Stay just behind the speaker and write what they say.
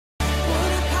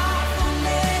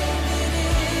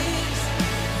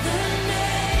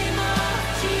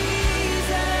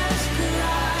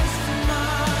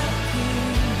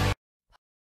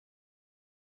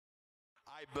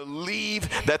believe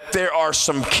that there are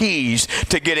some keys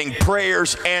to getting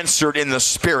prayers answered in the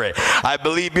Spirit. I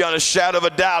believe beyond a shadow of a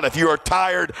doubt, if you are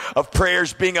tired of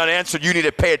prayers being unanswered, you need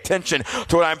to pay attention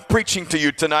to what I'm preaching to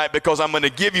you tonight, because I'm going to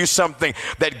give you something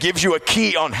that gives you a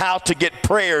key on how to get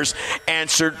prayers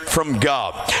answered from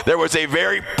God. There was a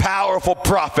very powerful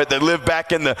prophet that lived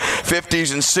back in the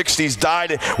 50s and 60s,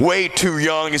 died way too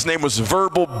young. His name was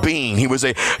Verbal Bean. He was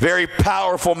a very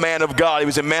powerful man of God. He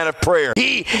was a man of prayer.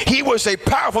 He was a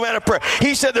powerful man of prayer.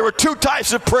 He said there were two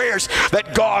types of prayers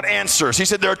that God answers. He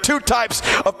said there are two types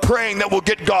of praying that will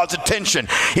get God's attention.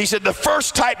 He said the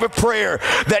first type of prayer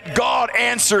that God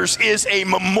answers is a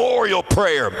memorial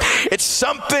prayer. It's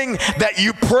something that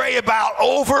you pray about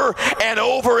over and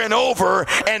over and over,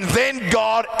 and then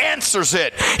God answers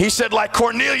it. He said, like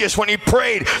Cornelius, when he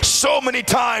prayed so many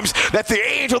times that the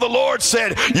angel of the Lord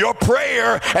said, your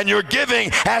prayer and your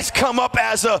giving has come up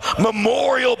as a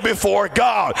memorial before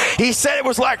God. He said it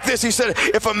was like this. He said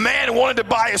if a man wanted to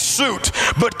buy a suit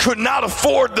but could not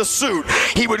afford the suit,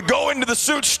 he would go into the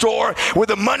suit store with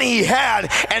the money he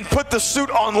had and put the suit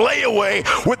on layaway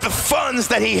with the funds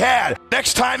that he had.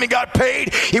 Next time he got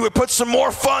paid, he would put some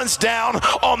more funds down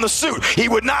on the suit. He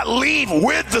would not leave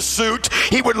with the suit.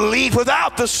 He would leave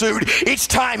without the suit each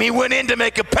time he went in to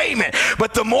make a payment.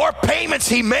 But the more payments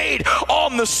he made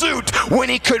on the suit, when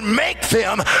he could make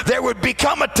them, there would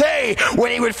become a day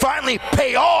when he would finally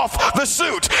pay off the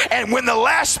suit. And when the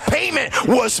last payment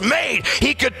was made,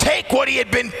 he could take what he had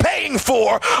been paying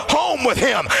for home with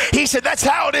him. He said that's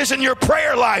how it is in your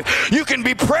prayer life. You can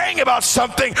be praying about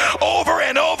something over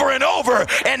and over and over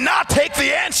and not take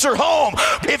the answer home.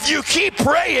 If you keep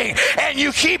praying and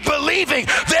you keep believing,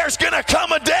 there's going to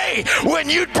come a day when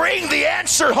you bring the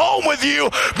answer home with you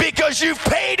because you've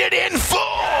paid it in full.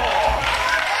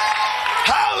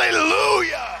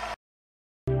 Hallelujah.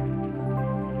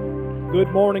 Good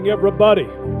morning, everybody.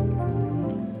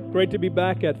 Great to be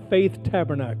back at Faith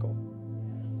Tabernacle.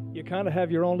 You kind of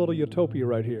have your own little utopia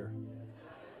right here.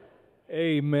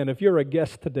 Amen. If you're a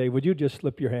guest today, would you just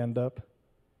slip your hand up?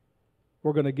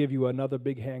 We're going to give you another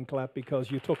big hand clap because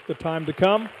you took the time to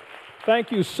come.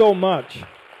 Thank you so much.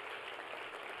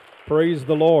 Praise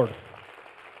the Lord.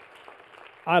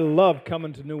 I love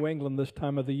coming to New England this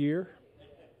time of the year,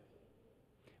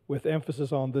 with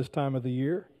emphasis on this time of the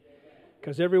year,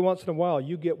 because every once in a while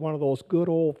you get one of those good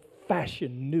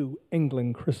old-fashioned New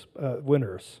England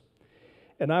winters.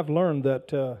 And I've learned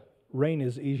that rain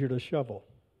is easier to shovel.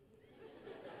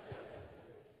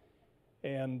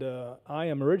 And I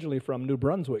am originally from New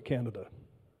Brunswick, Canada,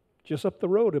 just up the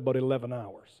road about 11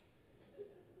 hours.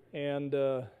 And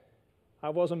I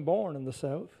wasn't born in the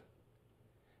South,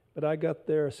 but I got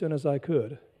there as soon as I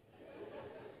could.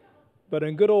 But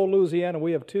in good old Louisiana,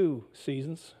 we have two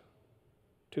seasons,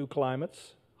 two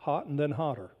climates, hot and then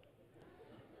hotter.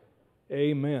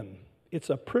 Amen. It's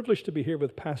a privilege to be here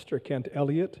with Pastor Kent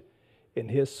Elliott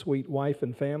and his sweet wife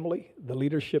and family, the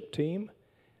leadership team,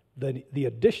 the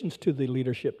additions to the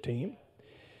leadership team,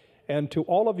 and to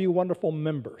all of you wonderful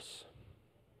members.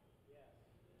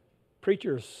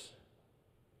 Preachers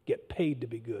get paid to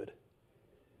be good,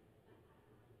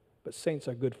 but saints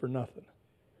are good for nothing.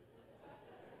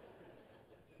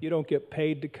 You don't get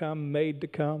paid to come, made to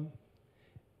come.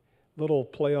 Little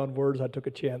play on words, I took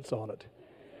a chance on it.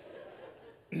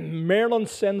 Marilyn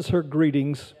sends her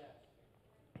greetings,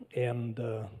 and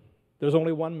there's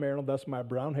only one Marilyn. That's my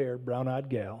brown-haired, brown-eyed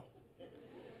gal.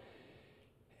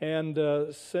 And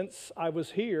since I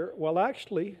was here, well,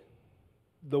 actually,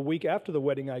 the week after the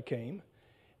wedding I came,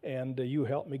 and you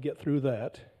helped me get through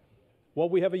that. Well,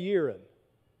 we have a year in.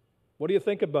 What do you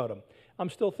think about them? I'm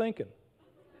still thinking.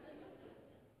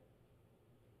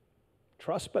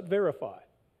 Trust but verify.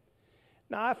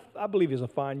 Now, I believe he's a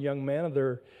fine young man.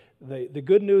 The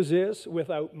good news is,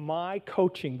 without my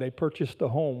coaching, they purchased a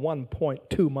home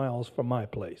 1.2 miles from my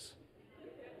place.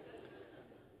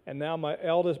 And now my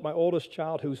oldest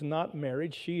child, who's not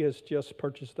married, she has just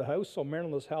purchased the house, so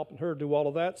Marilyn is helping her do all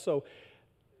of that. So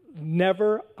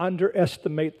never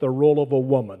underestimate the role of a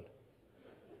woman.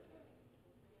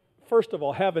 First of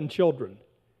all, having children.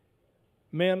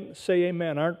 Men, say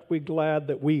amen. Aren't we glad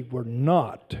that we were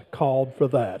not called for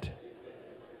that?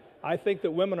 I think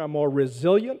that women are more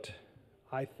resilient.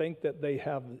 I think that they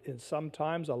have, in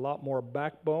sometimes, a lot more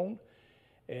backbone,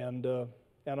 and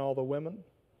all the women.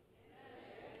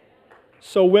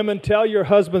 So women, tell your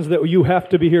husbands that you have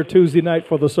to be here Tuesday night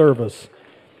for the service.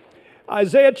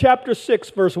 Isaiah chapter 6,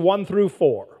 verse 1 through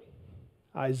 4.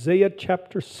 Isaiah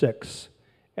chapter 6,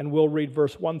 and we'll read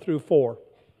verse 1 through 4.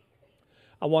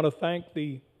 I want to thank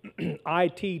the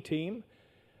IT team,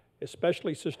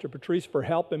 especially Sister Patrice, for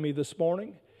helping me this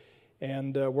morning.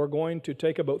 And we're going to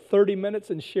take about 30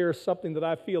 minutes and share something that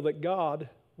I feel that God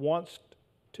wants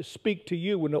to speak to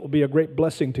you, and it will be a great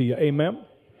blessing to you. Amen?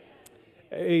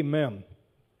 Amen.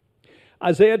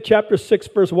 Isaiah chapter 6,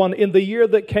 verse 1, in the year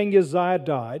that King Uzziah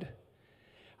died,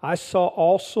 I saw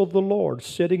also the Lord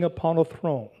sitting upon a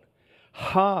throne,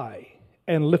 high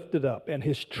and lifted up, and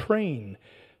his train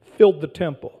filled the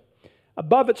temple.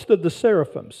 Above it stood the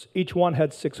seraphims. Each one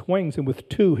had 6 wings, and with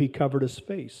 2 he covered his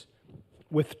face.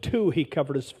 With 2 he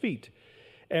covered his feet,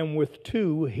 and with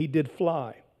 2 he did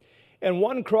fly. And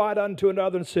one cried unto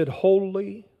another and said,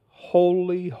 Holy,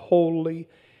 holy, holy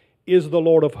is the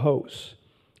Lord of hosts.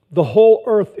 The whole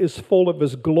earth is full of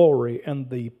his glory, and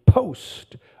the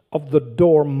post of the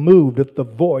door moved at the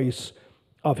voice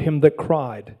of him that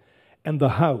cried, and the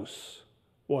house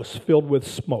was filled with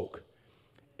smoke.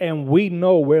 And we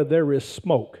know where there is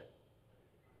smoke,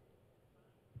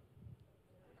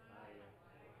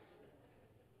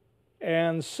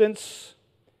 and since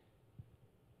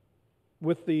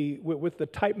with the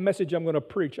type message I'm going to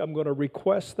preach, I'm going to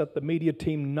request that the media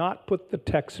team not put the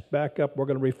text back up. We're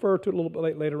going to refer to it a little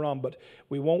bit later on, but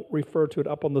we won't refer to it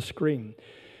up on the screen.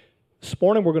 This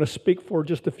morning we're going to speak for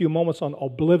just a few moments on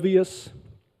oblivious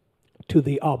to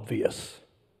the obvious.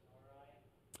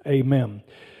 Amen.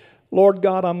 Lord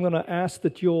God, I'm going to ask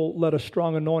that you'll let a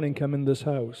strong anointing come in this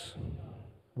house.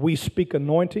 We speak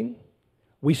anointing.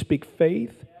 We speak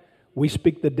faith. We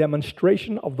speak the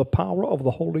demonstration of the power of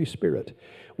the Holy Spirit.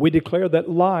 We declare that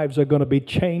lives are going to be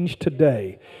changed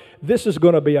today. This is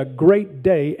going to be a great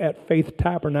day at Faith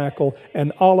Tabernacle,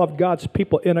 and all of God's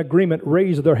people in agreement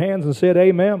raised their hands and said,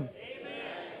 Amen.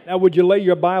 Now would you lay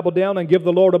your Bible down and give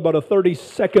the Lord about a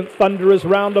 30-second thunderous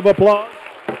round of applause?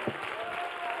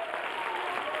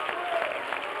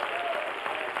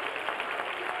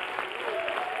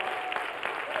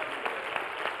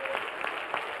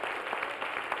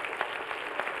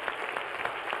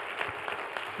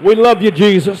 We love you,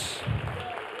 Jesus.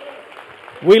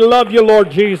 We love you, Lord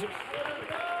Jesus.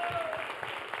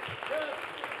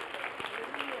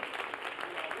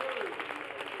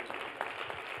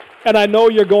 And I know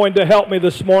you're going to help me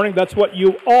this morning. That's what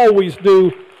you always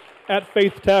do at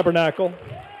Faith Tabernacle.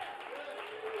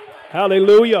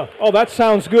 Hallelujah. Oh, that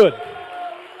sounds good.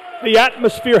 The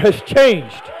atmosphere has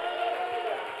changed.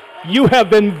 You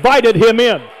have invited him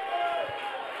in.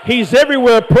 He's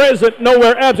everywhere present,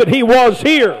 nowhere absent. He was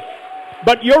here,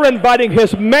 but you're inviting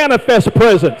his manifest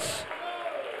presence.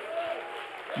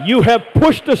 You have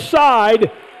pushed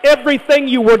aside everything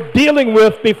you were dealing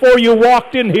with before you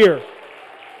walked in here.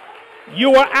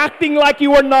 You are acting like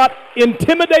you are not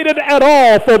intimidated at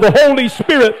all for the Holy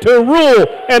Spirit to rule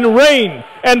and reign,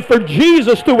 and for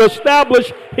Jesus to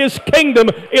establish his kingdom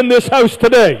in this house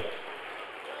today.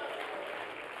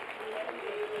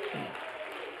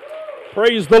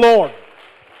 Praise the Lord.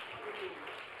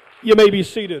 You may be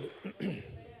seated.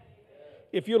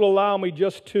 If you'll allow me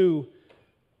just to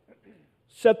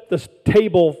set the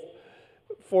table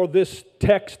for this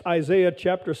text, Isaiah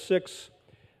chapter 6,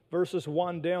 verses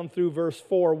 1 down through verse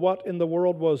 4. What in the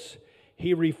world was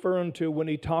he referring to when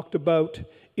he talked about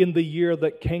in the year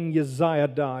that King Uzziah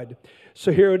died?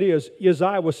 So here it is.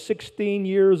 Uzziah was 16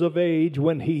 years of age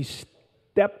when he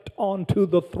stepped onto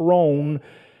the throne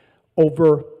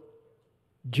over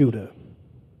Judah.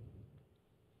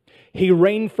 He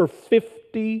reigned for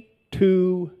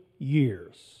 52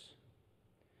 years.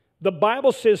 The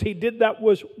Bible says he did that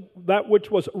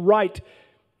which was right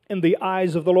in the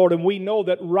eyes of the Lord, and we know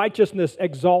that righteousness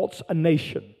exalts a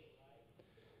nation.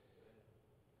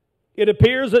 It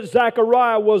appears that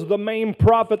Zechariah was the main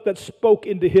prophet that spoke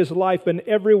into his life, and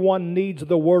everyone needs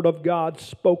the word of God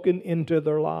spoken into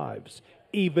their lives,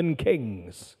 even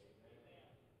kings.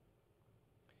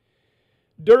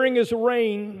 During his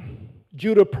reign,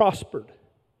 Judah prospered.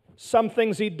 Some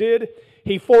things he did,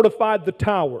 he fortified the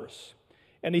towers,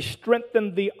 and he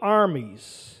strengthened the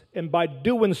armies, and by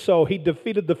doing so, he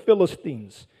defeated the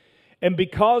Philistines. And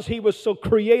because he was so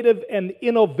creative and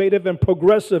innovative and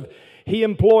progressive, he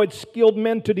employed skilled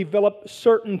men to develop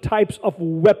certain types of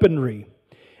weaponry.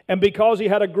 And because he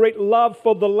had a great love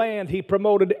for the land, he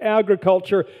promoted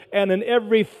agriculture. And in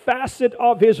every facet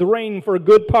of his reign for a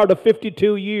good part of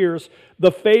 52 years,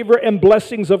 the favor and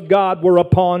blessings of God were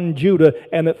upon Judah,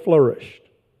 and it flourished.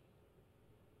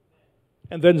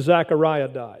 And then Zechariah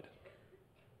died.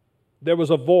 There was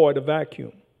a void, a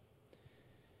vacuum.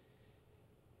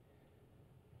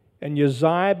 And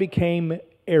Uzziah became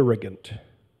arrogant,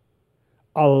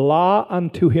 a law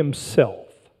unto himself.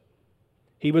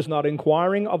 He was not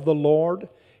inquiring of the Lord.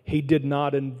 He did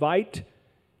not invite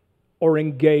or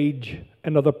engage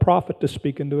another prophet to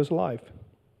speak into his life.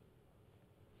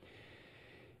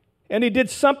 And he did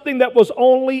something that was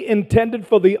only intended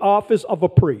for the office of a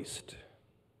priest.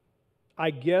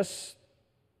 I guess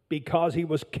because he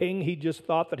was king, he just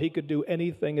thought that he could do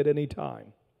anything at any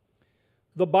time.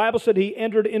 The Bible said he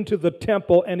entered into the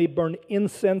temple and he burned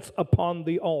incense upon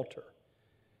the altar.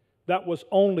 That was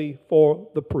only for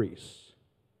the priests.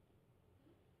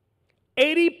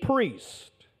 80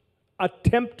 priests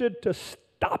attempted to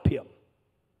stop him,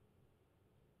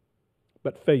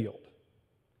 but failed.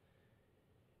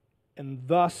 And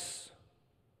thus,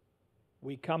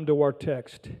 we come to our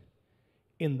text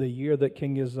in the year that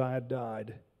King Uzziah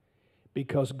died,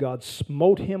 because God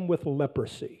smote him with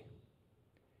leprosy,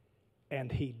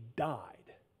 and he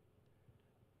died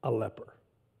a leper.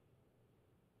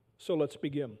 So let's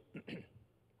begin.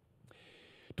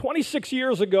 26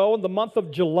 years ago, in the month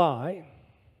of July,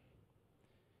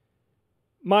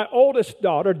 my oldest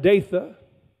daughter, Datha,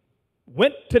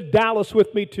 went to Dallas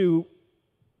with me to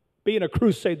be in a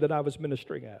crusade that I was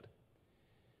ministering at.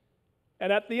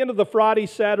 And at the end of the Friday,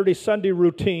 Saturday, Sunday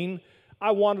routine,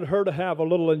 I wanted her to have a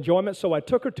little enjoyment, so I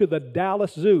took her to the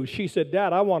Dallas Zoo. She said,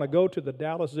 "Dad, I want to go to the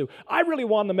Dallas Zoo." I really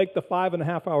wanted to make the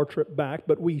 5.5-hour trip back,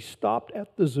 but we stopped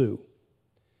at the zoo.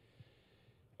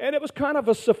 And it was kind of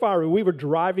a safari. We were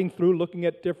driving through looking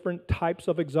at different types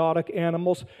of exotic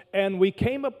animals, and we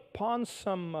came upon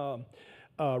some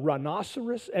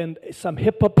rhinoceros and some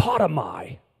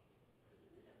hippopotami.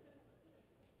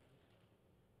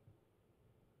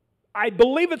 I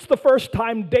believe it's the first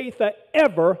time Datha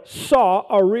ever saw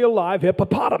a real live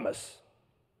hippopotamus.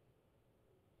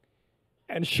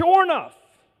 And sure enough,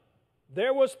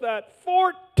 there was that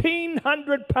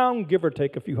 1,400-pound, give or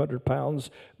take a few hundred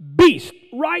pounds, beast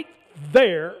right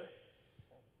there.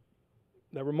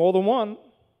 There were more than one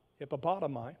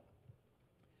hippopotami.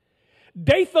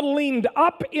 Datha leaned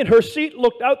up in her seat,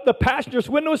 looked out the passenger's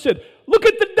window and said, "Look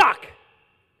at the duck."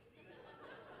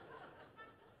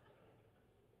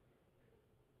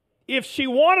 If she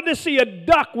wanted to see a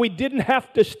duck, we didn't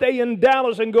have to stay in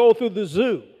Dallas and go through the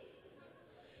zoo.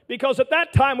 Because at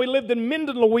that time, we lived in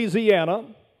Minden, Louisiana.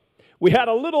 We had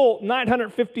a little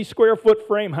 950 square foot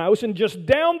frame house, and just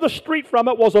down the street from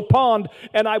it was a pond,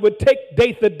 and I would take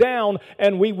Datha down,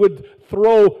 and we would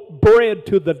throw bread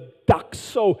to the ducks.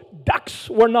 So ducks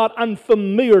were not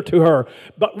unfamiliar to her.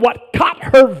 But what caught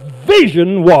her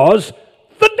vision was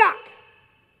the duck.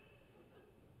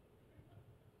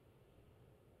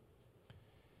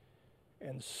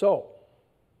 And so,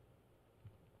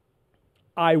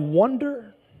 I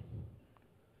wonder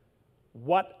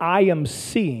what I am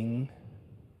seeing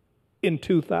in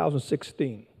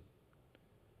 2016.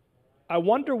 I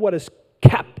wonder what has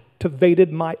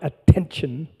captivated my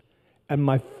attention and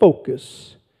my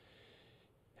focus.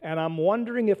 And I'm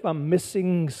wondering if I'm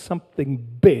missing something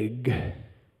big,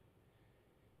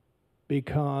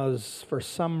 because for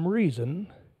some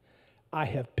reason I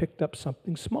have picked up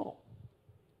something small.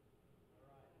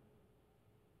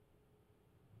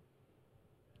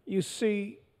 You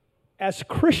see, as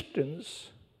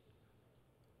Christians,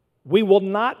 we will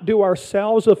not do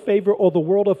ourselves a favor or the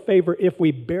world a favor if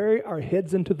we bury our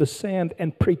heads into the sand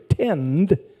and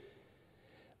pretend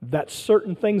that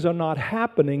certain things are not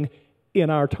happening in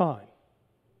our time.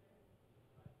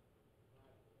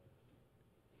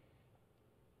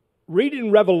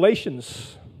 Reading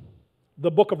Revelations,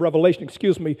 the book of Revelation,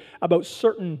 about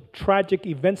certain tragic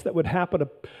events that would happen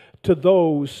to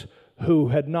those who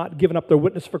had not given up their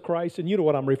witness for Christ, and you know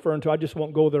what I'm referring to. I just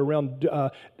won't go there around,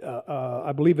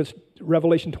 I believe it's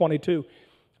Revelation 22.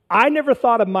 I never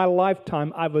thought in my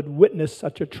lifetime I would witness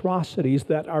such atrocities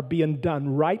that are being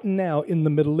done right now in the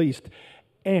Middle East,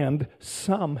 and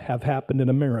some have happened in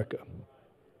America.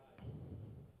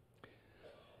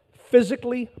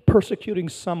 Physically persecuting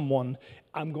someone.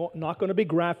 I'm not going to be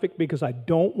graphic because I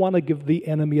don't want to give the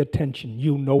enemy attention.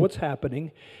 You know what's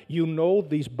happening. You know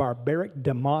these barbaric,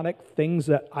 demonic things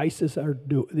that ISIS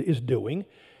is doing.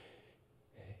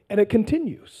 And it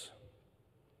continues.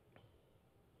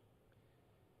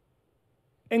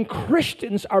 And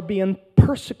Christians are being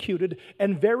persecuted,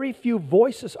 and very few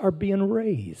voices are being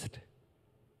raised.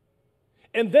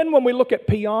 And then when we look at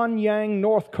Pyongyang,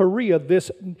 North Korea,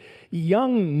 this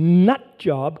young nut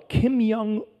job, Kim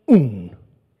Jong-un.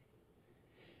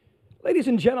 Ladies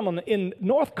and gentlemen, in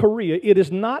North Korea, it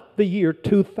is not the year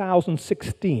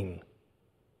 2016.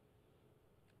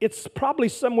 It's probably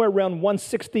somewhere around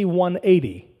 160,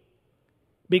 180,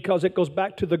 because it goes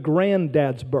back to the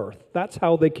granddad's birth. That's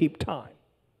how they keep time.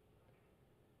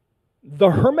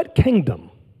 The hermit kingdom.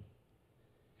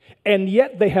 And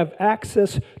yet they have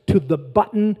access to the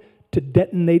button to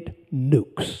detonate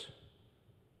nukes.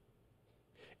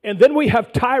 And then we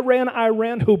have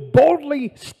Iran, who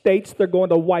boldly states they're going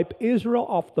to wipe Israel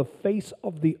off the face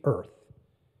of the earth.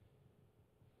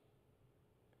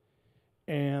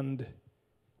 And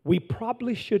we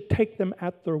probably should take them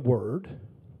at their word,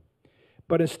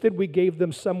 but instead we gave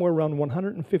them somewhere around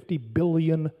 $150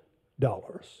 billion.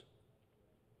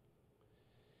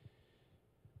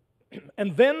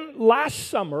 And then last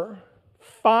summer,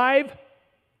 5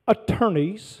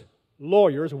 attorneys,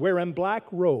 lawyers wearing black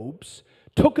robes,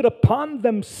 took it upon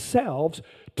themselves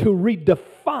to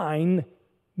redefine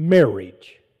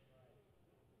marriage,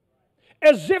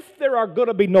 as if there are going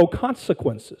to be no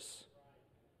consequences.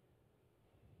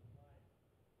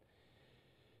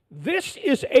 This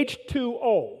is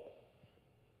H2O.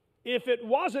 If it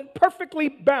wasn't perfectly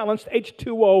balanced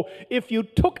H2O, if you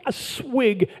took a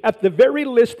swig, at the very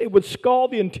least, it would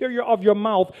scald the interior of your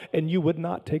mouth and you would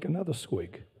not take another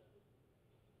swig.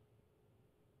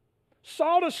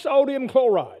 Salt is sodium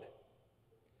chloride.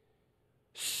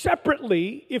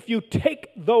 Separately, if you take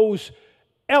those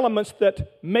elements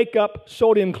that make up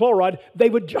sodium chloride, they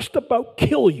would just about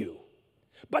kill you.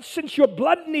 But since your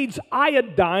blood needs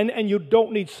iodine and you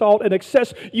don't need salt in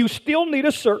excess, you still need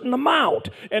a certain amount.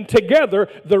 And together,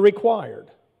 they're required.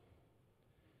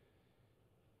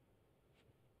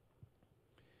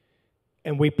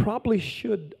 And we probably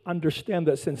should understand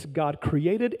that since God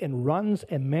created and runs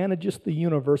and manages the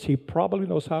universe, He probably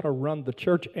knows how to run the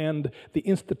church and the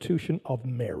institution of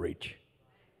marriage.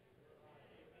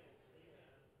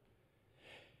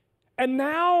 And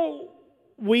now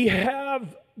we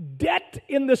have debt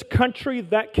in this country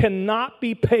that cannot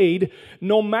be paid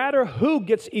no matter who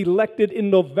gets elected in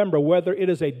November, whether it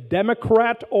is a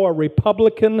Democrat or a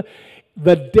Republican.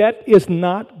 The debt is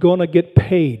not going to get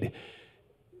paid.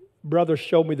 Brother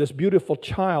showed me this beautiful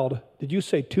child. Did you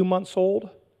say 2 months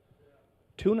old?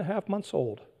 2.5 months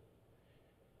old.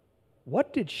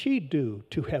 What did she do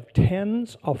to have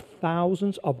tens of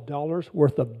thousands of dollars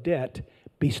worth of debt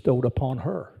bestowed upon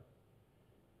her?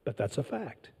 But that's a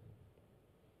fact.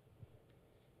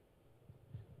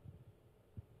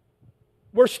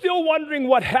 We're still wondering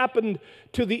what happened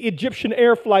to the Egyptian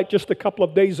air flight just a couple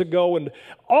of days ago. And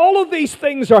all of these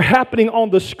things are happening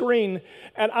on the screen.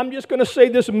 And I'm just going to say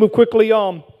this and move quickly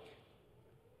on.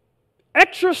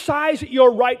 Exercise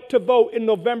your right to vote in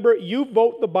November. You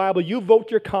vote the Bible. You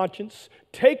vote your conscience.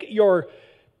 Take your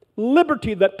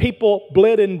liberty that people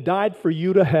bled and died for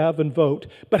you to have and vote.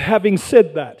 But having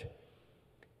said that,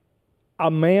 a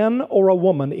man or a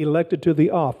woman elected to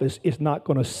the office is not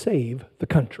going to save the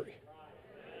country.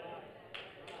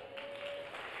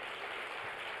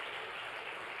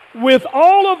 With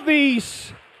all of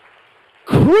these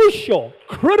crucial,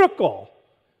 critical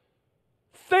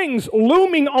things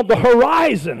looming on the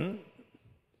horizon,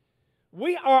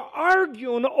 we are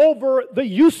arguing over the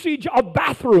usage of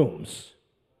bathrooms.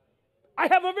 I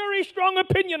have a very strong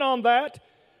opinion on that,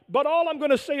 but all I'm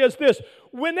going to say is this.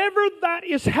 Whenever that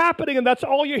is happening and that's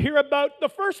all you hear about, the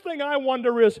first thing I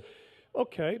wonder is,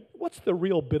 okay, what's the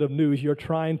real bit of news you're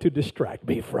trying to distract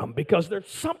me from? Because there's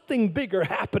something bigger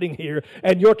happening here,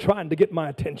 and you're trying to get my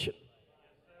attention.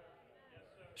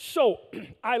 So,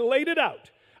 I laid it out.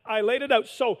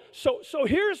 So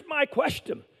here's my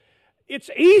question. It's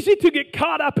easy to get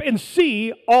caught up and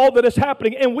see all that is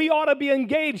happening, and we ought to be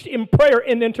engaged in prayer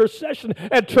and intercession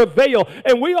and travail,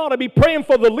 and we ought to be praying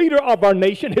for the leader of our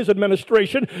nation, his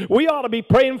administration. We ought to be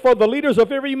praying for the leaders of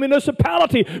every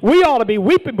municipality. We ought to be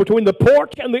weeping between the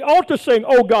porch and the altar saying,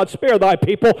 oh God, spare thy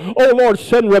people. Oh Lord,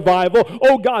 send revival.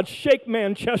 Oh God, shake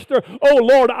Manchester. Oh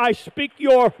Lord, I speak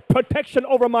your protection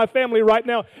over my family right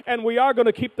now, and we are going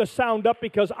to keep the sound up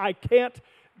because I can't.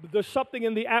 There's something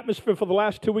in the atmosphere for the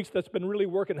last 2 weeks that's been really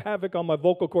working havoc on my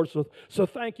vocal cords, so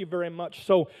thank you very much.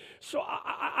 So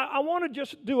I want to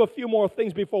just do a few more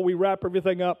things before we wrap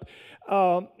everything up.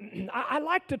 I'd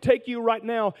like to take you right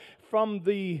now from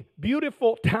the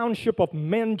beautiful township of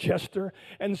Manchester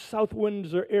and South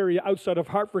Windsor area outside of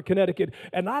Hartford, Connecticut,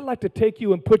 and I'd like to take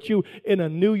you and put you in a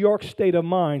New York state of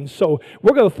mind. So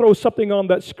we're going to throw something on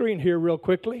that screen here real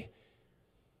quickly.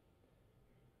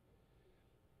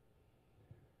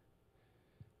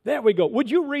 There we go.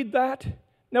 Would you read that?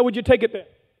 Now, would you take it there?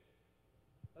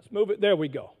 Let's move it. There we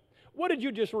go. What did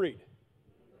you just read?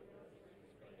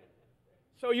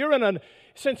 So you're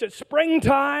since it's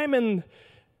springtime and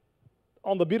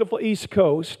on the beautiful East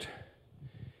Coast,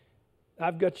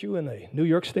 I've got you in a New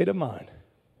York state of mind.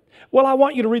 Well, I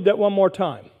want you to read that one more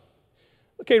time.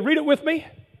 Okay, read it with me.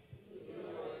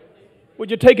 Would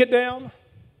you take it down?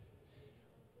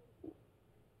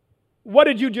 What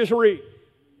did you just read?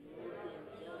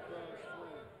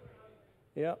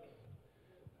 Yeah.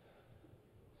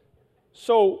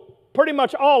 So Pretty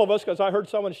much all of us, because I heard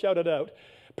someone shout it out,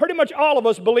 pretty much all of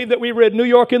us believe that we read New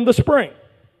York in the spring.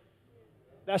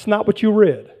 That's not what you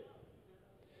read.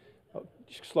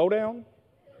 Just slow down.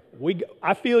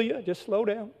 I feel you. Just slow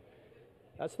down.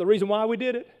 That's the reason why we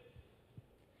did it.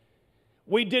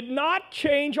 We did not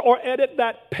change or edit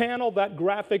that panel, that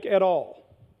graphic at all.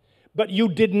 But you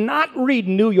did not read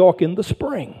New York in the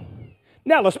spring.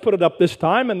 Now let's put it up this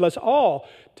time and let's all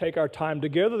take our time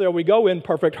together. There we go, in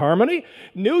perfect harmony.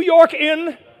 New York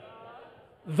in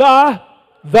the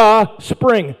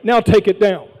spring. Now take it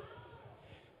down.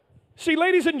 See,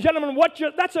 ladies and gentlemen,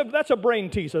 that's a brain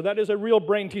teaser. That is a real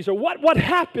brain teaser. What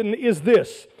happened is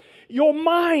this. Your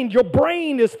mind, your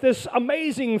brain is this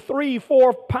amazing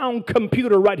 3-4 pound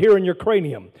computer right here in your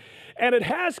cranium. And it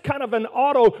has kind of an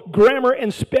auto grammar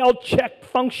and spell check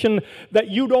function that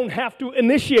you don't have to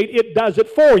initiate. It does it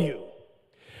for you.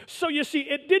 So you see,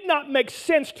 it did not make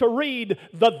sense to read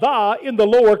the in the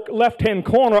lower left-hand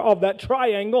corner of that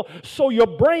triangle. So your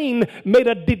brain made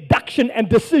a deduction and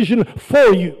decision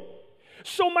for you.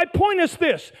 So my point is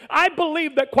this. I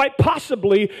believe that quite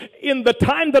possibly in the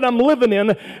time that I'm living in,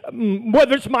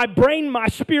 whether it's my brain, my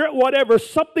spirit, whatever,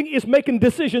 something is making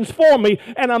decisions for me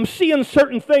and I'm seeing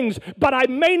certain things, but I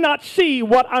may not see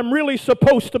what I'm really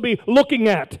supposed to be looking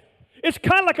at. It's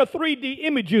kind of like a 3D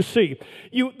image you see.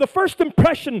 The first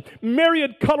impression,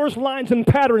 myriad colors, lines, and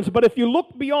patterns. But if you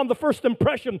look beyond the first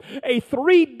impression, a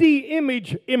 3D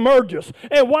image emerges.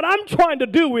 And what I'm trying to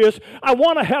do is, I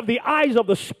want to have the eyes of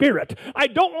the Spirit. I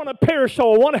don't want to perish,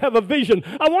 so I want to have a vision.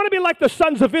 I want to be like the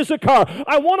sons of Issachar.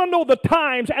 I want to know the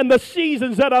times and the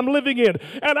seasons that I'm living in.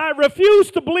 And I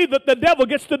refuse to believe that the devil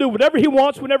gets to do whatever he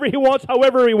wants, whenever he wants,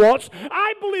 however he wants.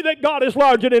 I believe that God is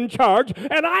large and in charge.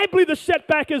 And I believe the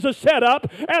setback is a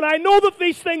up, and I know that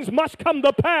these things must come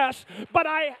to pass, but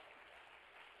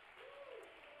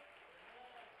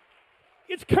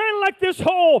it's kind of like this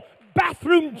whole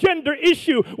bathroom gender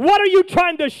issue. What are you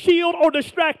trying to shield or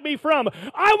distract me from?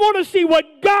 I want to see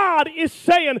what God is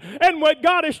saying and what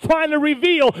God is trying to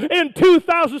reveal in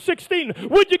 2016.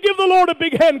 Would you give the Lord a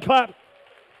big hand clap?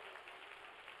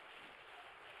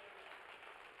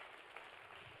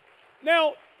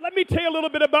 Now, let me tell you a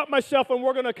little bit about myself, and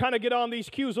we're going to kind of get on these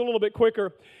cues a little bit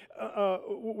quicker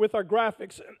with our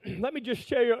graphics. Let me just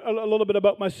share you a little bit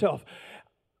about myself.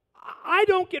 I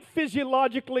don't get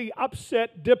physiologically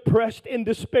upset, depressed, in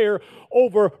despair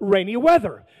over rainy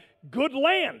weather. Good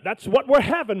land, that's what we're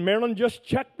having. Marilyn just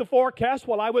checked the forecast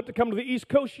while I went to come to the East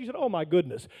Coast. She said, oh my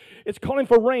goodness, it's calling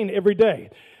for rain every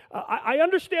day. I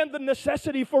understand the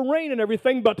necessity for rain and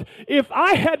everything, but if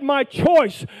I had my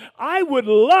choice, I would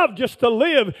love just to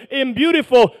live in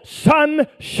beautiful,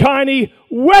 sunshiny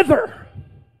weather.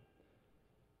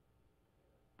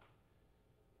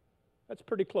 That's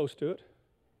pretty close to it.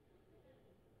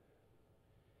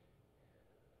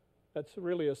 That's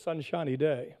really a sunshiny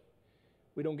day.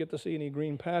 We don't get to see any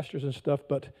green pastures and stuff,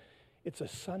 but it's a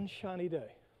sunshiny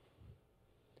day.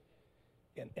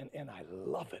 And I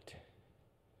love it.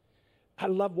 I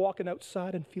love walking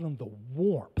outside and feeling the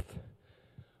warmth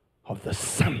of the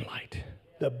sunlight,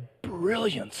 the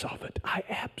brilliance of it. I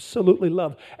absolutely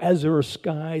love azure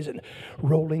skies and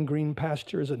rolling green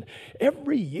pastures. And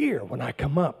every year when I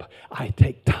come up, I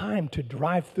take time to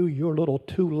drive through your little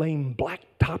 2-lane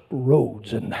blacktop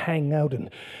roads and hang out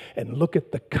and look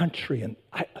at the country. And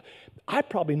I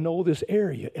probably know this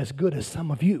area as good as some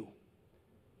of you.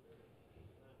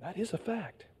 That is a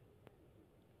fact.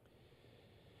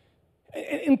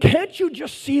 And can't you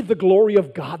just see the glory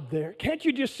of God there? Can't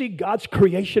you just see God's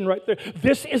creation right there?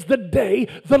 This is the day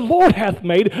the Lord hath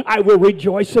made. I will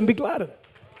rejoice and be glad in it.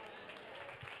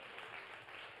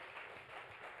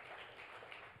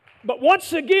 But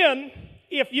once again,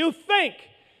 if you think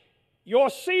you're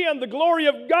seeing the glory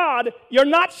of God, you're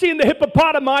not seeing the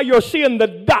hippopotami, you're seeing the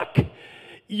duck.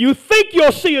 You think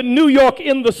you're seeing New York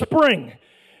in the spring.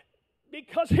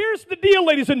 Because here's the deal,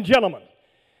 ladies and gentlemen.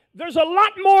 There's a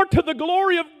lot more to the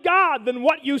glory of God than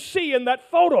what you see in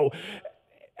that photo.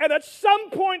 And at some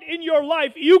point in your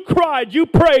life, you cried, you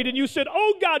prayed, and you said,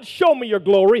 oh God, show me your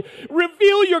glory.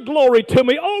 Reveal your glory to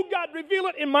me. Oh God, reveal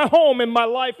it in my home, in my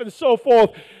life, and so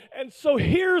forth. And so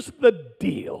here's the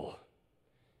deal.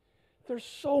 There's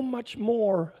so much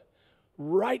more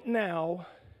right now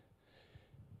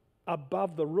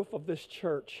above the roof of this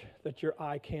church that your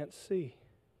eye can't see.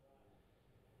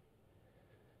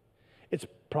 It's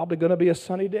probably going to be a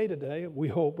sunny day today. We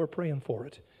hope. We're praying for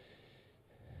it.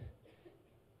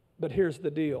 But here's the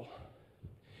deal.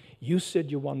 You said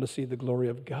you wanted to see the glory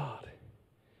of God.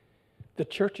 The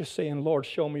church is saying, Lord,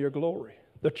 show me your glory.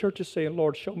 The church is saying,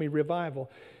 Lord, show me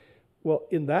revival. Well,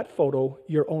 in that photo,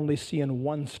 you're only seeing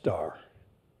one star.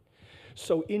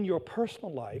 So in your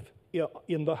personal life,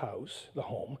 in the house, the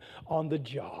home, on the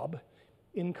job,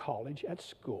 in college, at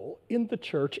school, in the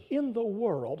church, in the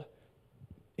world,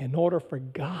 in order for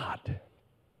God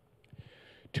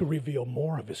to reveal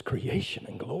more of His creation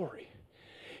and glory,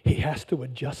 He has to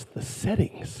adjust the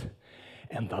settings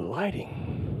and the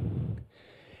lighting.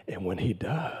 And when He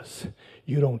does,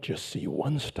 you don't just see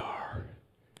one star,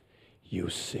 you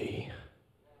see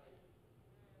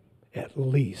at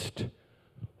least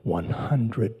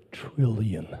 100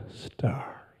 trillion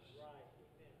stars.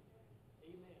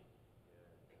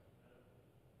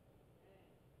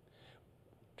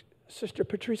 Sister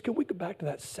Patrice, can we go back to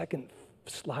that second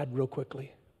slide real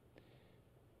quickly?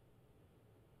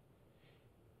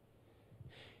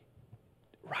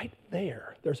 Right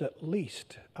there, there's at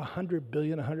least 100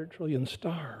 billion, 100 trillion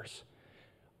stars.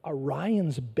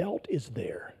 Orion's belt is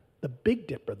there. The Big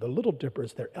Dipper, the Little Dipper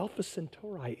is there. Alpha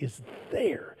Centauri is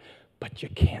there. But you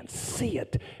can't see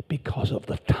it because of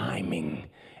the timing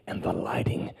and the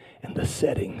lighting and the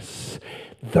settings.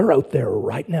 They're out there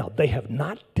right now. They have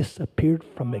not disappeared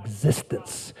from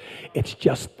existence. It's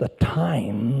just the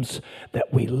times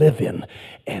that we live in.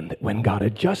 And when God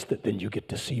adjusts it, then you get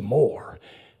to see more.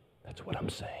 That's what I'm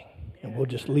saying. And we'll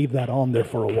just leave that on there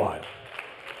for a while.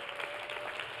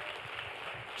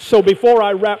 So before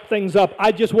I wrap things up,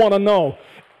 I just want to know,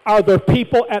 are there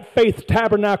people at Faith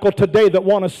Tabernacle today that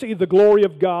want to see the glory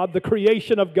of God, the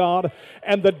creation of God,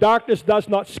 and the darkness does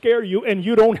not scare you, and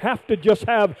you don't have to just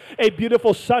have a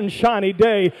beautiful sunshiny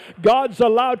day? God's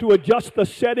allowed to adjust the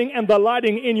setting and the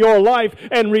lighting in your life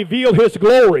and reveal His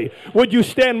glory. Would you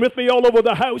stand with me all over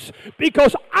the house?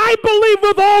 Because I believe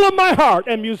with all of my heart,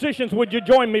 and musicians, would you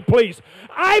join me, please?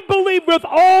 I believe with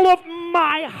all of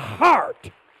my heart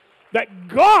that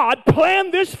God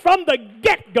planned this from the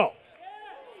get-go.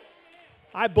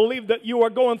 I believe that you are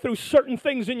going through certain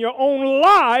things in your own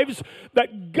lives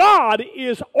that God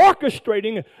is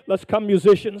orchestrating. Let's come,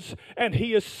 musicians. And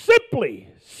He is simply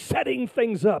setting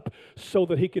things up so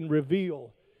that He can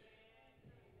reveal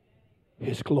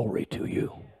His glory to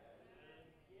you.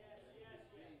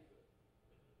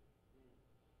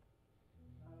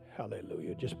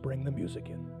 Hallelujah. Just bring the music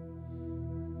in.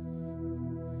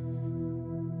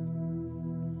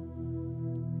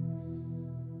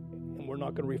 And we're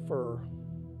not going to refer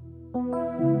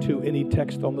to any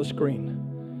text on the screen,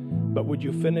 but would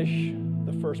you finish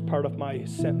the first part of my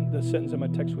sentence, the sentence in my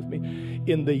text with me?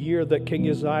 In the year that King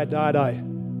Uzziah died,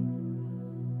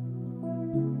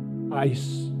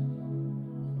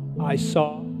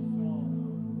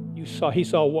 he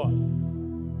saw what?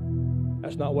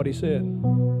 That's not what he said.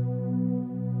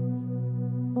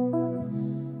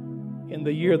 In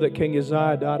the year that King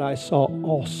Uzziah died, I saw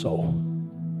also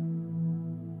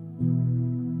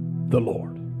the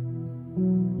Lord.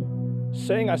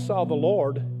 Saying I saw the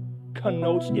Lord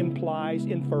connotes, implies,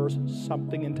 infers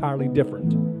something entirely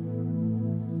different.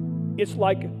 It's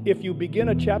like if you begin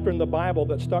a chapter in the Bible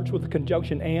that starts with the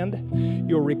conjunction and,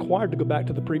 you're required to go back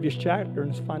to the previous chapter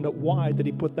and find out why did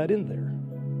he put that in there.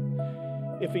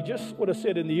 If he just would have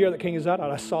said, in the year that King Uzziah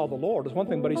died, I saw the Lord, it's one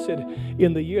thing, but he said,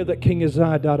 in the year that King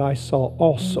Uzziah died, I saw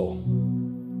also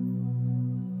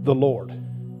the Lord.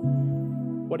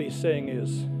 What he's saying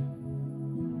is,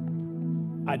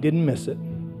 I didn't miss it.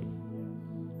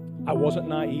 I wasn't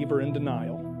naive or in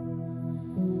denial.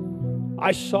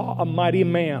 I saw a mighty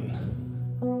man,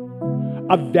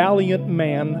 a valiant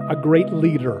man, a great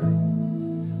leader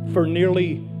for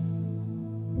nearly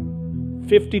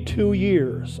 52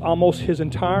 years, almost his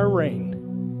entire reign,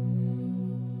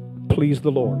 pleased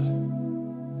the Lord.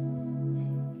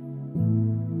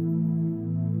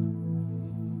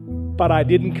 But I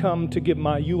didn't come to give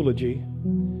my eulogy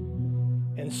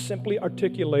and simply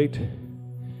articulate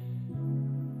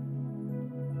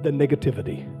the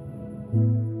negativity.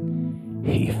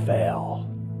 He fell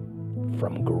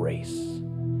from grace.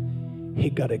 He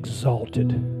got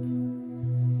exalted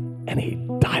and he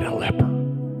died a leper.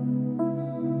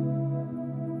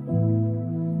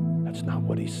 That's not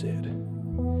what he said.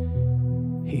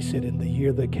 He said, in the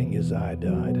year that King Uzziah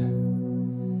died,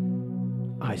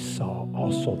 I saw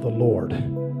also the Lord.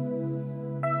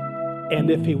 And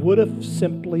if he would have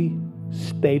simply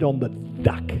stayed on the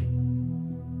duck,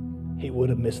 he would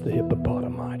have missed the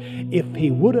hippopotami. If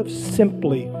he would have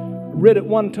simply read it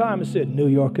one time and said, New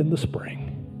York in the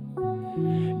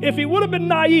spring. If he would have been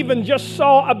naive and just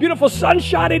saw a beautiful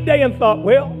sunshiny day and thought,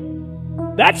 well,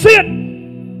 that's it.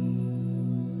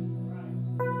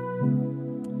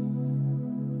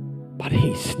 But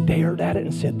he stared at it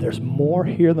and said, there's more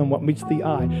here than what meets the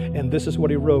eye. And this is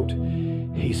what he wrote.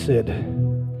 He said,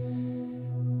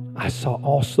 I saw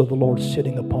also the Lord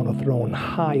sitting upon a throne,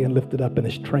 high and lifted up, and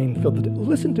his train filled the temple.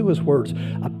 Listen to his words.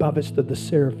 Above it stood the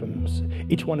seraphims.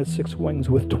 Each one had 6 wings.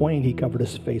 With twain he covered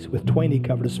his face. With twain he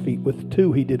covered his feet. With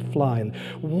 2 he did fly. And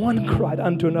one cried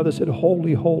unto another, said,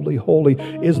 Holy, holy, holy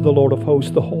is the Lord of hosts.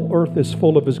 The whole earth is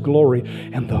full of his glory.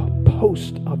 And the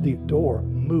post of the door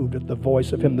moved at the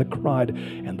voice of him that cried,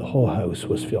 and the whole house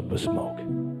was filled with smoke.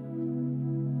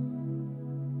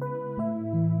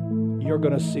 You're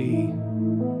going to see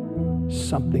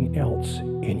something else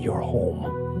in your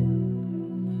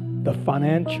home. The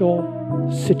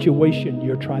financial situation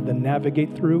you're trying to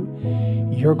navigate through,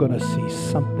 you're going to see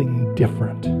something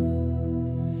different.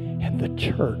 And the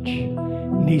church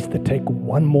needs to take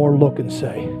one more look and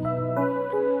say,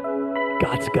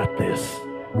 God's got this.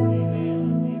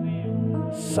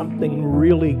 Something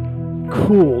really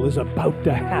cool is about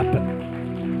to happen.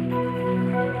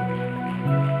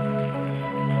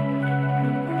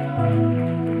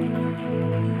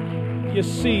 You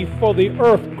see, for the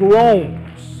earth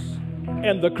groans,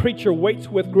 and the creature waits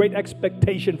with great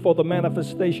expectation for the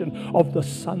manifestation of the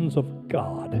sons of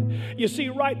God. You see,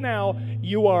 right now,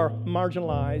 you are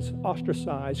marginalized,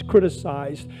 ostracized,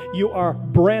 criticized. You are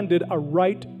branded a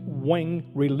right-wing,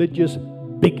 religious,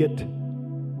 bigot,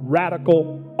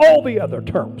 radical, all the other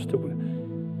terms to it.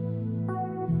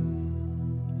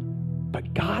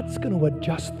 But God's going to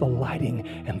adjust the lighting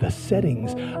and the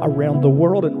settings around the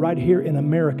world and right here in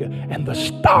America. And the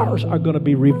stars are going to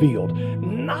be revealed.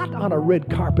 Not on a red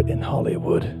carpet in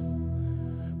Hollywood.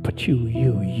 But you,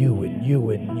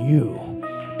 and you.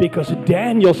 Because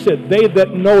Daniel said, they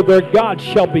that know their God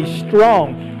shall be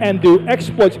strong and do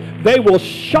exploits. They will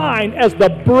shine as the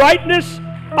brightness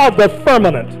of the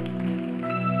firmament.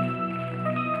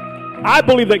 I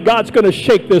believe that God's going to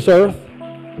shake this earth.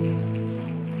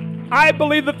 I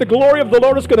believe that the glory of the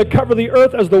Lord is going to cover the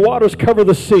earth as the waters cover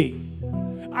the sea.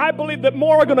 I believe that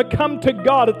more are going to come to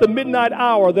God at the midnight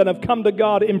hour than have come to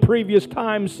God in previous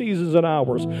times, seasons, and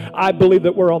hours. I believe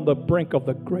that we're on the brink of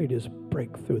the greatest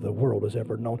breakthrough the world has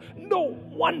ever known. No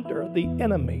wonder the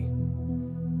enemy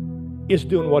is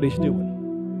doing what he's doing.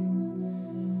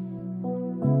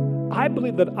 I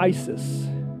believe that ISIS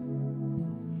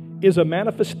is a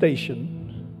manifestation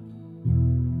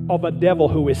of a devil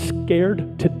who is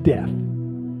scared to death.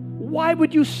 Why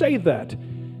would you say that?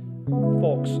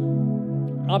 Folks,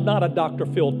 I'm not a Dr.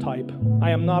 Phil type.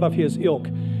 I am not of his ilk.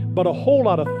 But a whole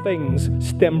lot of things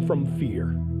stem from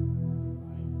fear.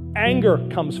 Anger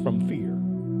comes from fear.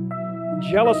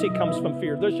 Jealousy comes from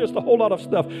fear. There's just a whole lot of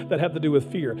stuff that have to do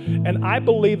with fear. And I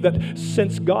believe that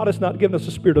since God has not given us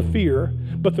a spirit of fear,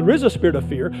 but there is a spirit of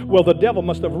fear, well, the devil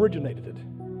must have originated it.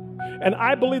 And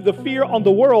I believe the fear on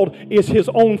the world is his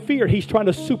own fear. He's trying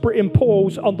to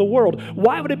superimpose on the world.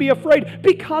 Why would he be afraid?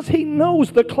 Because he knows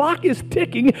the clock is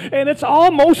ticking and it's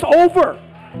almost over.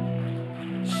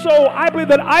 So I believe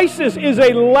that ISIS is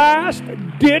a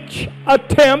last-ditch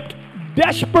attempt,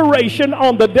 desperation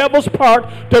on the devil's part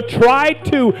to try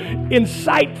to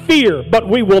incite fear. But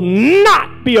we will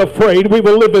not be afraid. We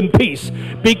will live in peace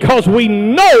because we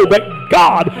know that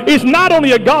God is not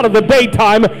only a God of the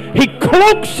daytime, he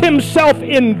cloaks himself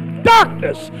in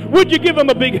darkness. Would you give him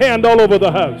a big hand all over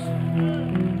the house?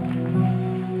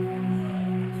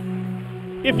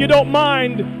 If you don't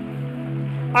mind,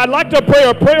 I'd like to pray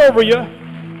a prayer over you.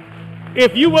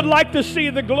 If you would like to see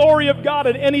the glory of God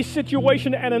in any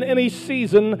situation and in any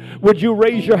season, would you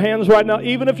raise your hands right now?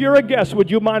 Even if you're a guest,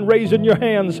 would you mind raising your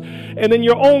hands? And in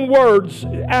your own words,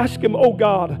 ask him, oh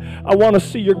God, I want to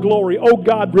see your glory. Oh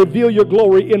God, reveal your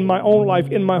glory in my own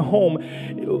life, in my home.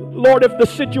 Lord, if the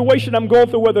situation I'm going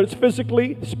through, whether it's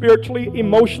physically, spiritually,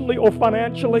 emotionally, or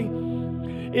financially,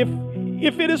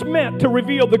 if it is meant to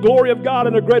reveal the glory of God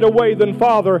in a greater way, then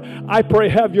Father, I pray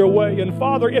have your way. And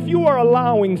Father, if you are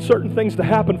allowing certain things to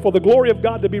happen for the glory of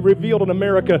God to be revealed in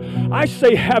America, I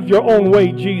say have your own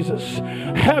way, Jesus.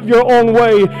 Have your own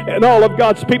way. And all of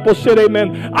God's people said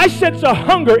amen. I sense a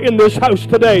hunger in this house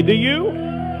today. Do you?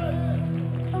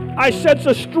 I sense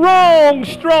a strong,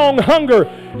 strong hunger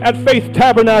at Faith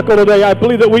Tabernacle today. I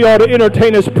believe that we ought to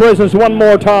entertain his presence one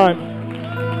more time.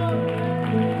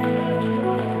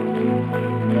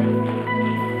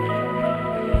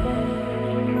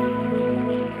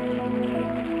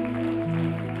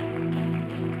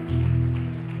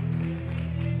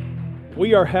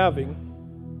 We are having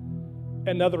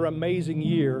another amazing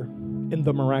year in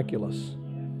the miraculous.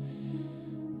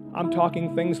 I'm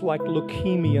talking things like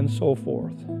leukemia and so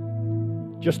forth.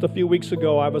 Just a few weeks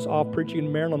ago, I was off preaching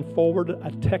in Marilyn, forwarded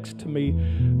a text to me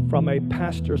from a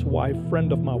pastor's wife,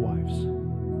 friend of my wife's.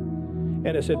 And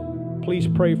it said, please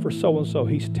pray for so-and-so.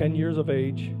 He's 10 years of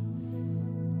age.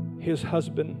 His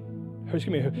husband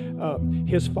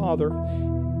his father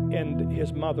and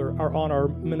his mother are on our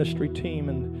ministry team,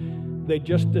 and they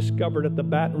just discovered at the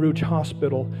Baton Rouge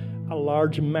Hospital a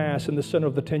large mass in the center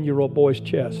of the 10-year-old boy's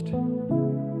chest.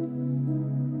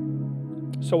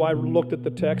 So I looked at the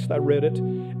text, I read it,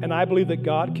 and I believe that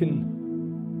God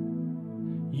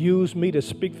can use me to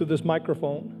speak through this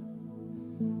microphone,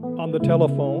 on the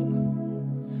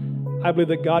telephone. I believe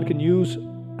that God can use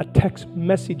a text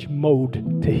message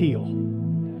mode to heal.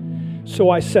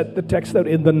 So I set the text out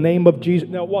in the name of Jesus.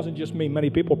 Now, it wasn't just me, many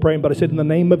people praying, but I said, in the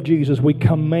name of Jesus, we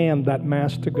command that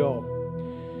mass to go.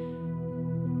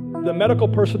 The medical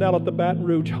personnel at the Baton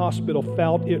Rouge Hospital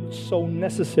felt it so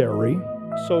necessary,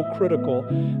 so critical,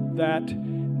 that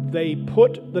they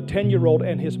put the 10-year-old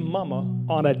and his mama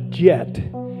on a jet,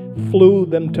 flew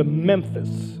them to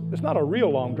Memphis. It's not a real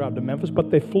long drive to Memphis, but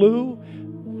they flew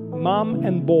mom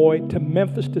and boy to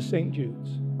Memphis to St. Jude's.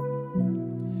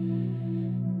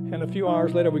 And a few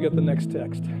hours later, we get the next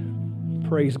text.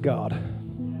 Praise God.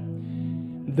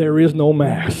 There is no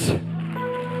mass.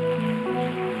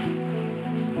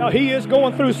 Now, he is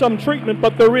going through some treatment,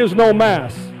 but there is no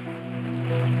mass.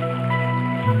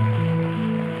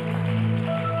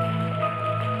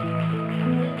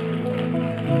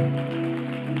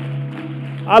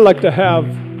 I'd like to have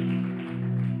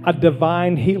a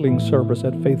divine healing service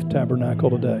at Faith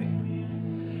Tabernacle today.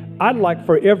 I'd like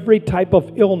for every type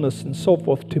of illness and so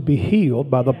forth to be healed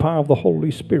by the power of the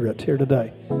Holy Spirit here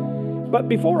today. But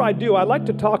before I do, I'd like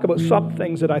to talk about some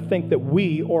things that I think that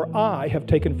we or I have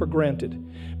taken for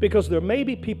granted. Because there may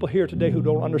be people here today who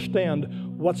don't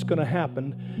understand what's going to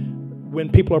happen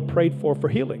when people are prayed for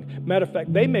healing. Matter of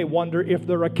fact, they may wonder if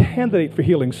they're a candidate for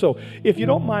healing. So if you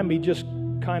don't mind me just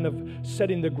kind of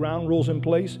setting the ground rules in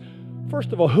place.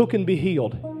 First of all, who can be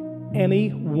healed?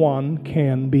 Anyone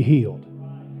can be healed.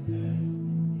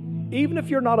 Even if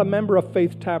you're not a member of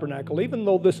Faith Tabernacle, even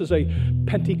though this is a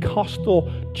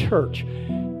Pentecostal church,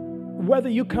 whether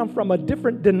you come from a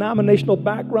different denominational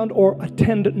background or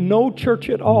attend no church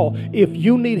at all, if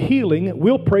you need healing,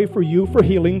 we'll pray for you for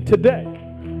healing today.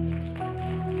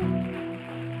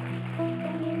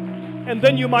 And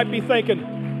then you might be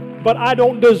thinking, but I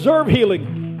don't deserve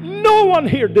healing. No one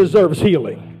here deserves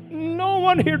healing. No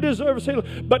one here deserves healing.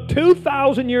 But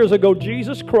 2,000 years ago,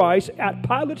 Jesus Christ at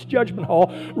Pilate's judgment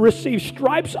hall received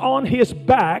stripes on his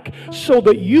back so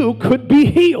that you could be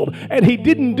healed. And he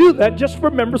didn't do that just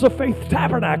for members of Faith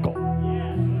Tabernacle.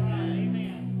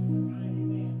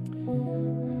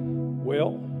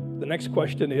 Well, the next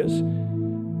question is,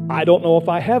 I don't know if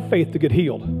I have faith to get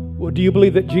healed. Well, do you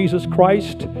believe that Jesus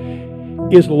Christ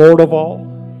is Lord of all?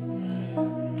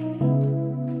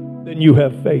 Then you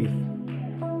have faith.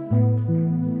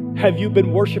 Have you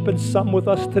been worshiping some with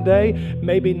us today?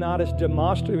 Maybe not as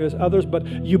demonstrative as others, but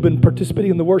you've been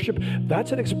participating in the worship.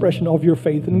 That's an expression of your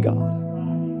faith in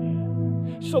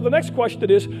God. So the next question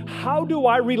is, how do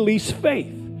I release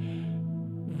faith?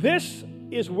 This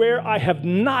is where I have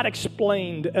not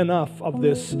explained enough of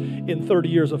this in 30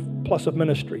 years plus of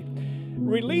ministry.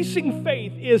 Releasing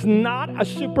faith is not a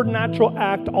supernatural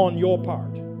act on your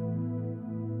part.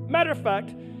 Matter of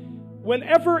fact,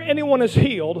 whenever anyone is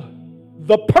healed,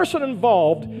 the person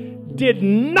involved did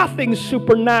nothing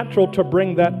supernatural to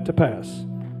bring that to pass.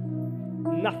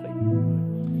 Nothing.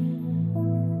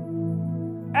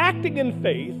 Acting in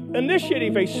faith,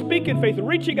 initiating faith, speaking faith,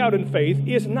 reaching out in faith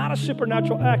is not a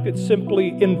supernatural act. It's simply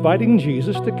inviting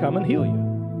Jesus to come and heal you.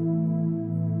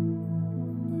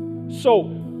 So,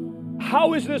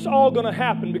 how is this all going to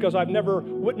happen? Because I've never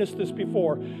witnessed this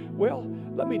before. Well,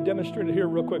 let me demonstrate it here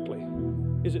real quickly.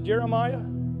 Is it Jeremiah?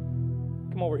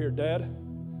 Come over here, Dad.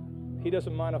 He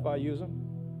doesn't mind if I use him.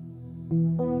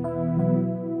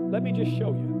 Let me just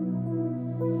show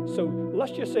you. So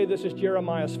let's just say this is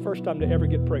Jeremiah's first time to ever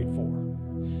get prayed for.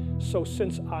 So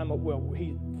since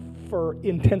for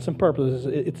intents and purposes,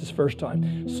 it's his first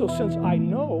time. So since I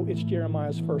know it's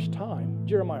Jeremiah's first time,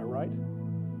 Jeremiah, right?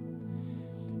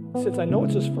 Since I know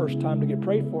it's his first time to get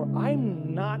prayed for,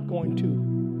 I'm not going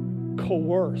to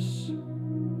coerce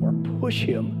or push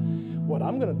him. What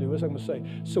I'm going to do is I'm going to say,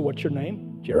 so what's your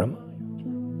name? Jeremiah.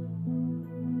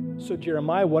 So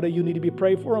Jeremiah, what do you need to be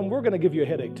prayed for? And we're going to give you a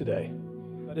headache today.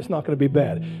 But it's not going to be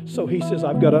bad. So he says,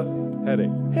 I've got a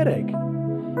headache.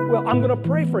 Well, I'm going to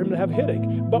pray for him to have a headache.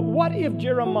 But what if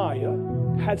Jeremiah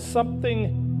had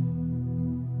something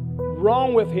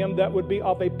wrong with him that would be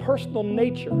of a personal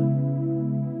nature?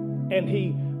 And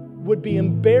he would be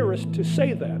embarrassed to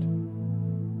say that.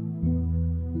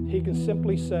 He can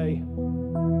simply say,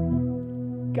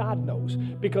 God knows.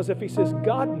 Because if he says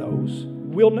God knows,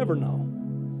 we'll never know.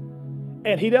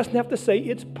 And he doesn't have to say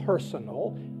it's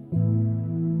personal.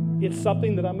 it's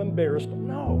something that I'm embarrassed.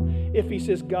 No. If he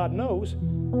says God knows,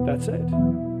 that's it.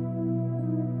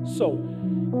 So,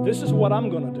 this is what I'm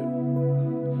going to do.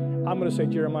 I'm going to say,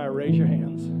 Jeremiah, raise your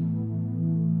hands.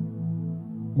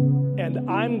 And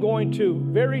I'm going to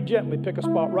very gently pick a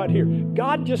spot right here.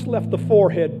 God just left the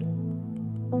forehead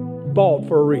bald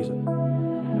for a reason.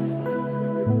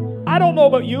 I don't know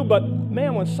about you, but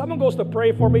man, when someone goes to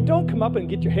pray for me, don't come up and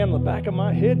get your hand on the back of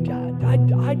my head.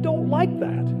 I don't like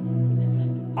that.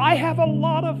 I have a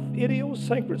lot of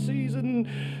idiosyncrasies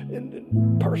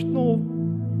and personal,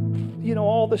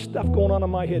 all this stuff going on in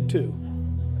my head too.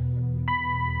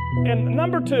 And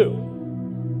number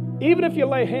two, even if you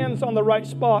lay hands on the right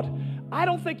spot, I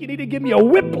don't think you need to give me a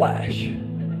whiplash.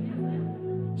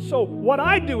 So what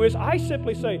I do is I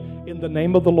simply say, in the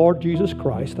name of the Lord Jesus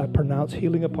Christ, I pronounce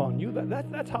healing upon you.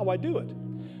 That's how I do it.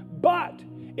 But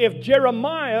if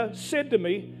Jeremiah said to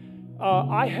me,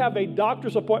 I have a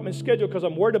doctor's appointment scheduled because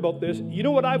I'm worried about this, you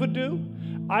know what I would do?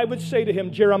 I would say to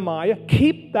him, Jeremiah,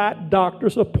 keep that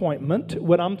doctor's appointment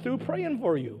when I'm through praying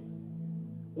for you.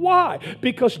 Why?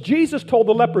 Because Jesus told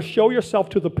the leper, show yourself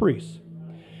to the priest.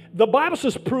 The Bible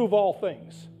says, prove all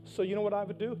things. So you know what I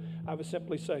would do? I would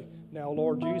simply say, now,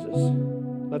 Lord Jesus,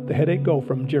 let the headache go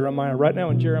from Jeremiah right now.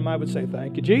 And Jeremiah would say,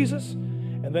 thank you, Jesus.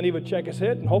 And then he would check his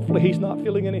head, and hopefully he's not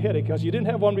feeling any headache, because you didn't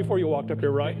have one before you walked up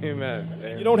here, right? Amen.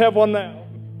 Amen. You don't have one now?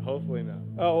 Hopefully not.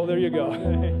 Oh, there you go.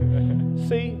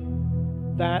 See,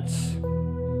 that's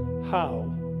how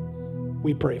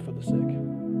we pray for the sick.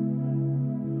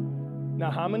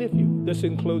 Now, how many of you, this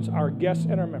includes our guests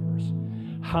and our members,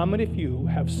 how many of you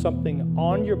have something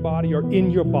on your body or in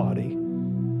your body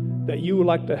that you would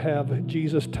like to have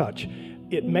Jesus touch?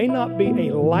 It may not be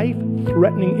a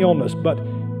life-threatening illness, but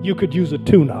you could use a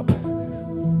tune-up.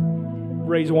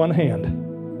 Raise one hand.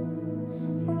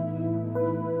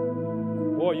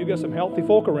 Boy, you got some healthy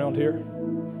folk around here.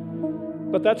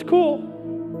 But that's cool,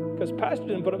 because Pastor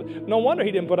didn't put up, no wonder he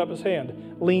didn't put up his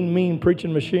hand. Lean, mean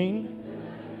preaching machine.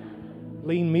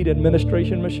 Lean, mean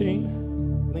administration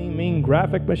machine. Lean, mean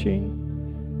graphic machine.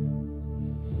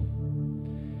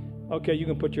 Okay, you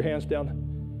can put your hands down.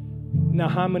 Now,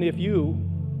 how many of you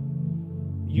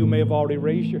may have already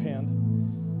raised your hand,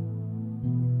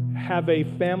 have a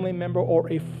family member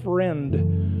or a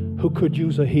friend who could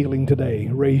use a healing today?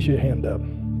 Raise your hand up.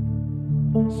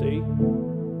 See?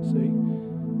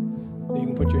 You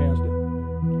can put your hands down.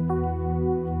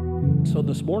 So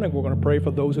this morning we're going to pray for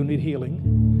those who need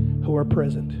healing, who are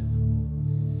present.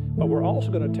 But we're also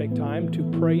going to take time to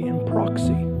pray in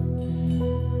proxy.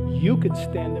 You can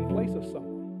stand in place of someone.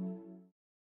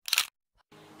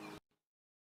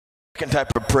 Second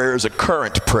type of prayer is a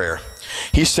current prayer.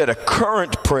 He said a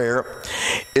current prayer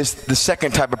is the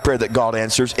second type of prayer that God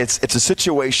answers. It's a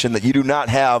situation that you don't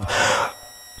have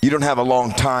a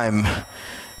long time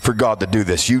for God to do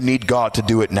this. You need God to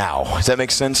do it now. Does that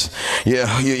make sense?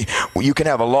 Yeah, you can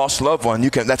have a lost loved one.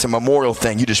 That's a memorial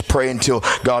thing. You just pray until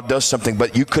God does something.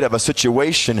 But you could have a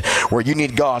situation where you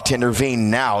need God to intervene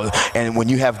now. And when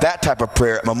you have that type of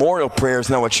prayer, memorial prayer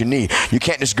is not what you need. You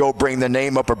can't just go bring the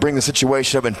name up or bring the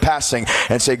situation up in passing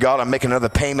and say, God, I'm making another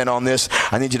payment on this.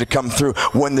 I need you to come through.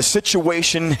 When the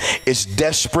situation is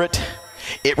desperate,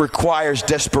 it requires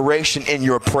desperation in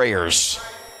your prayers.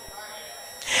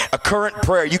 A current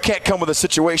prayer, you can't come with a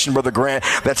situation, Brother Grant,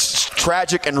 that's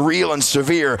tragic and real and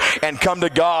severe and come to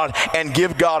God and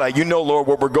give God Lord,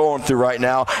 what we're going through right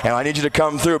now, and I need you to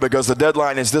come through because the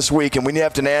deadline is this week and we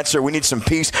have an answer, we need some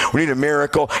peace, we need a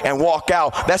miracle, and walk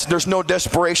out. There's no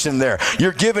desperation there.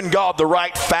 You're giving God the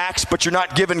right facts, but you're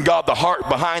not giving God the heart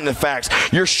behind the facts.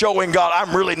 You're showing God,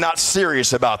 I'm really not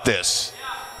serious about this.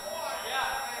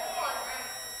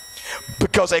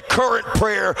 Because a current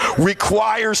prayer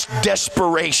requires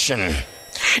desperation.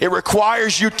 It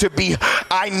requires you to be,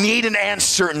 I need an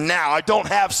answer now. I don't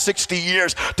have 60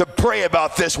 years to pray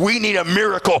about this. We need a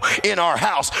miracle in our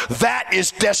house. That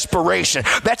is desperation.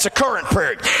 That's a current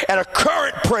prayer. And a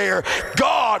current prayer,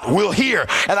 God will hear.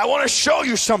 And I want to show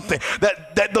you something,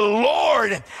 that the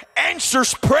Lord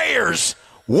answers prayers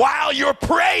while you're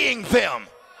praying them.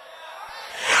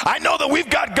 I know that we've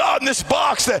got God in this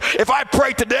box that if I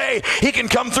pray today, he can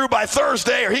come through by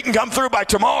Thursday, or he can come through by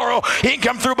tomorrow, he can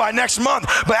come through by next month.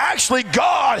 But actually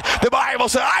God, the Bible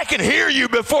said, I can hear you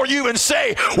before you even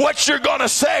say what you're going to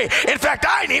say. In fact,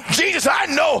 Jesus, I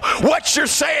know what you're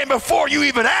saying before you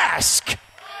even ask.